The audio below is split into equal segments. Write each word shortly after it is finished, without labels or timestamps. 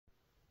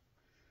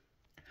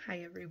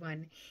Hi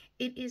everyone.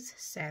 It is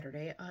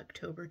Saturday,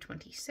 October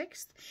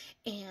 26th,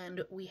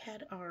 and we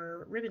had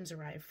our ribbons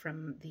arrive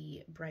from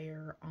the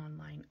Breyer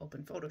online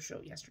open photo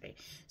show yesterday.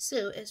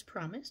 So as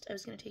promised, I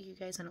was going to take you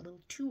guys on a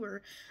little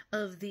tour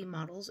of the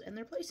models and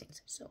their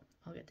placings. So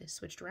I'll get this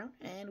switched around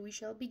and we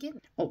shall begin.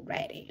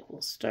 Alrighty,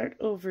 we'll start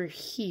over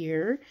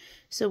here.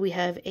 So we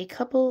have a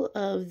couple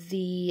of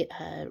the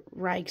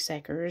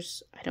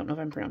Rygsakers. I don't know if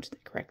I'm pronouncing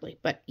that correctly,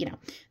 but you know,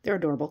 they're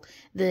adorable.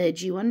 The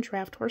G1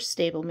 Draft Horse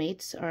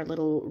stablemates, our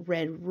little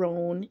red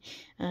roan,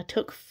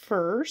 took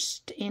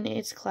first in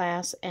its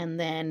class, and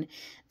then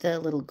the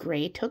little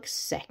gray took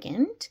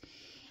second.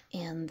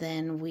 And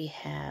then we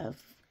have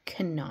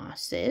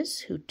Knossos,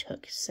 who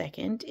took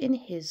second in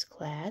his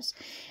class,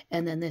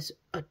 and then this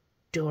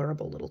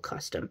adorable little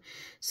custom.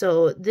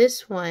 So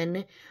this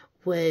one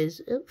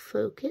was,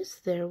 focus,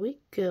 there we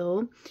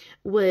go,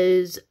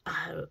 was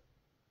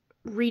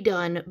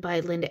redone by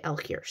Linda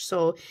Elkier.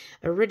 So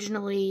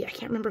originally, I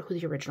can't remember who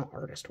the original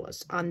artist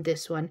was on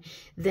this one.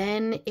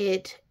 Then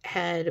it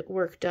had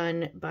work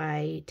done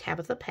by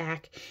Tabitha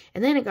Pack,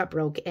 and then it got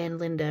broke, and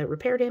Linda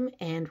repaired him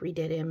and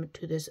redid him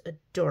to this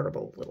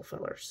adorable little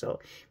feller.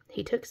 So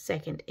he took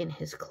second in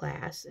his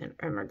class, and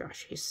oh my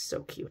gosh, he's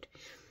so cute.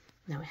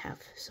 Now we have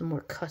some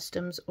more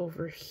customs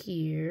over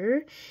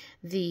here.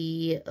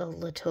 The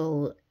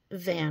little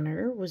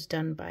Vanner was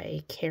done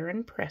by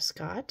Karen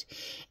Prescott,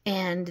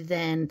 and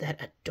then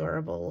that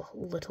adorable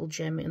little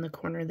gem in the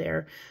corner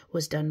there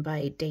was done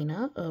by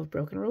Dana of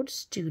Broken Road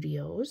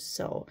Studios.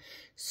 So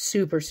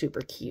super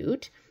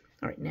cute.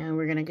 All right, now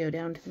we're gonna go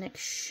down to the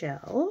next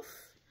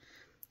shelf.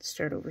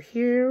 Start over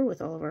here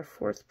with all of our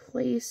fourth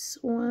place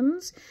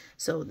ones.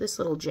 So this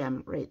little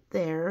gem right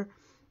there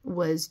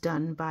was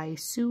done by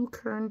Sue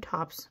Kern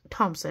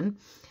Thompson,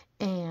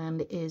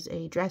 and is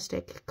a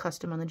drastic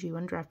custom on the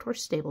G1 Draft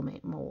Horse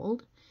stablemate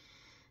mold.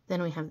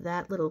 Then we have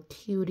that little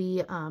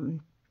cutie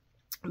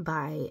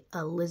by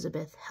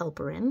Elizabeth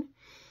Halperin.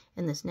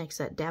 And this next,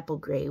 that dapple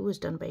gray, was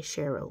done by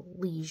Cheryl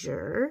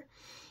Leisure.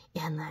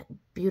 And that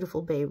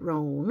beautiful bay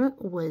roan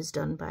was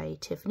done by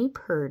Tiffany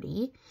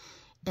Purdy.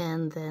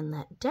 And then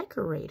that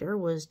decorator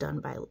was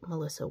done by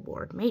Melissa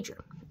Ward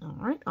Major. All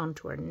right, on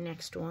to our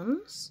next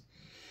ones.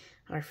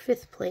 Our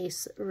fifth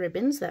place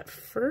ribbons, that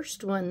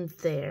first one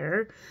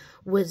there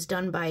was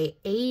done by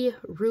A.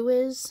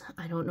 Ruiz.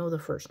 I don't know the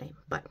first name,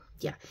 but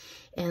yeah.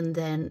 And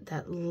then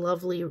that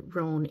lovely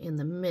roan in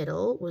the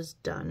middle was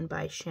done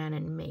by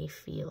Shannon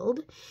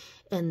Mayfield.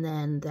 And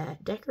then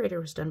that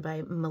decorator was done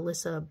by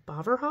Melissa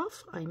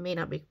Boverhoff. I may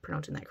not be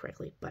pronouncing that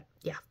correctly, but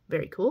yeah,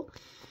 very cool.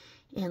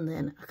 And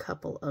then a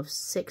couple of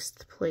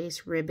sixth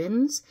place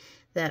ribbons.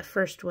 That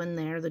first one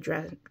there,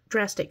 the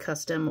Drastic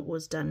Custom,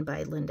 was done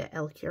by Linda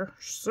Elkier.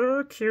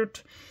 So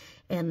cute.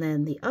 And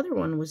then the other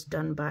one was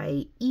done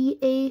by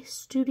EA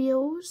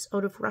Studios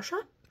out of Russia.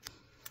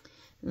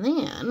 And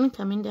then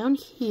coming down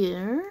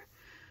here,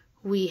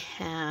 we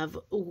have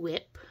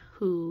Whip,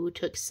 who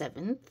took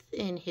 7th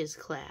in his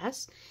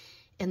class.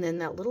 And then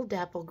that little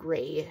dapple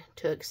gray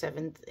took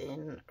 7th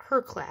in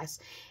her class.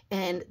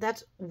 And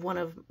that's one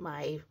of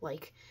my,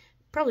 like,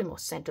 probably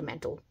most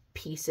sentimental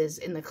pieces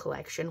in the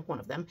collection, one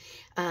of them.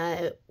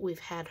 We've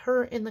had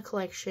her in the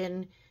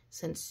collection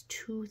since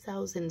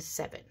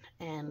 2007,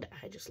 and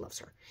I just love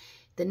her.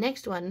 The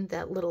next one,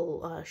 that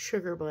little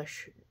Sugar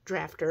Bush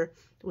drafter,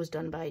 was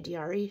done by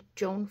Diari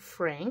Joan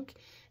Frank.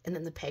 And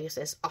then the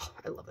Pegasus, oh,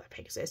 I love that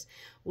Pegasus,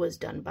 was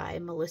done by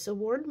Melissa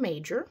Ward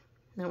Major.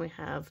 Then we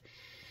have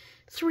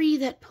 3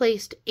 that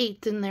placed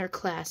 8th in their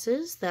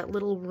classes. That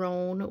little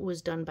roan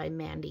was done by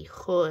Mandy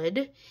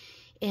Hood.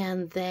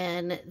 And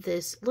then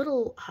this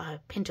little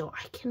Pinto,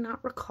 I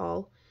cannot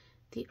recall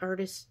the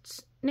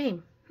artist's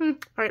name. All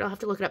right, I'll have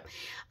to look it up.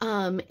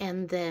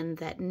 And then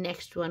that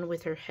next one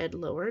with her head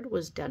lowered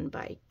was done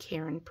by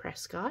Karen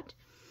Prescott.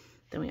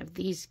 Then we have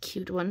these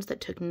cute ones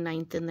that took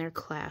 9th in their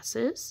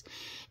classes.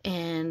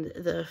 And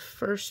the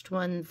first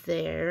one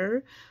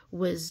there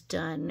was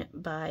done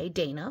by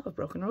Dana of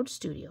Broken Road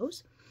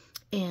Studios.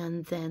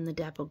 And then the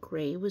dapple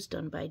gray was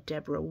done by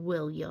Deborah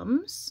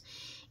Williams.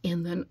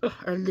 And then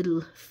our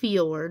little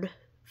Fjord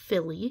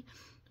filly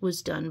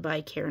was done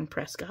by Karen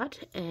Prescott.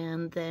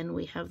 And then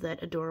we have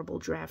that adorable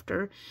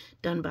drafter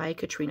done by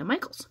Katrina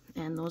Michaels.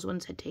 And those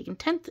ones had taken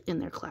 10th in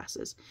their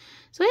classes.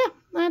 So yeah,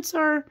 that's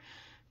our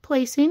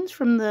placings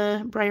from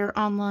the Breyer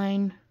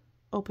Online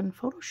Open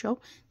Photo Show.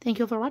 Thank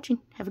you for watching.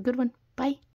 Have a good one. Bye.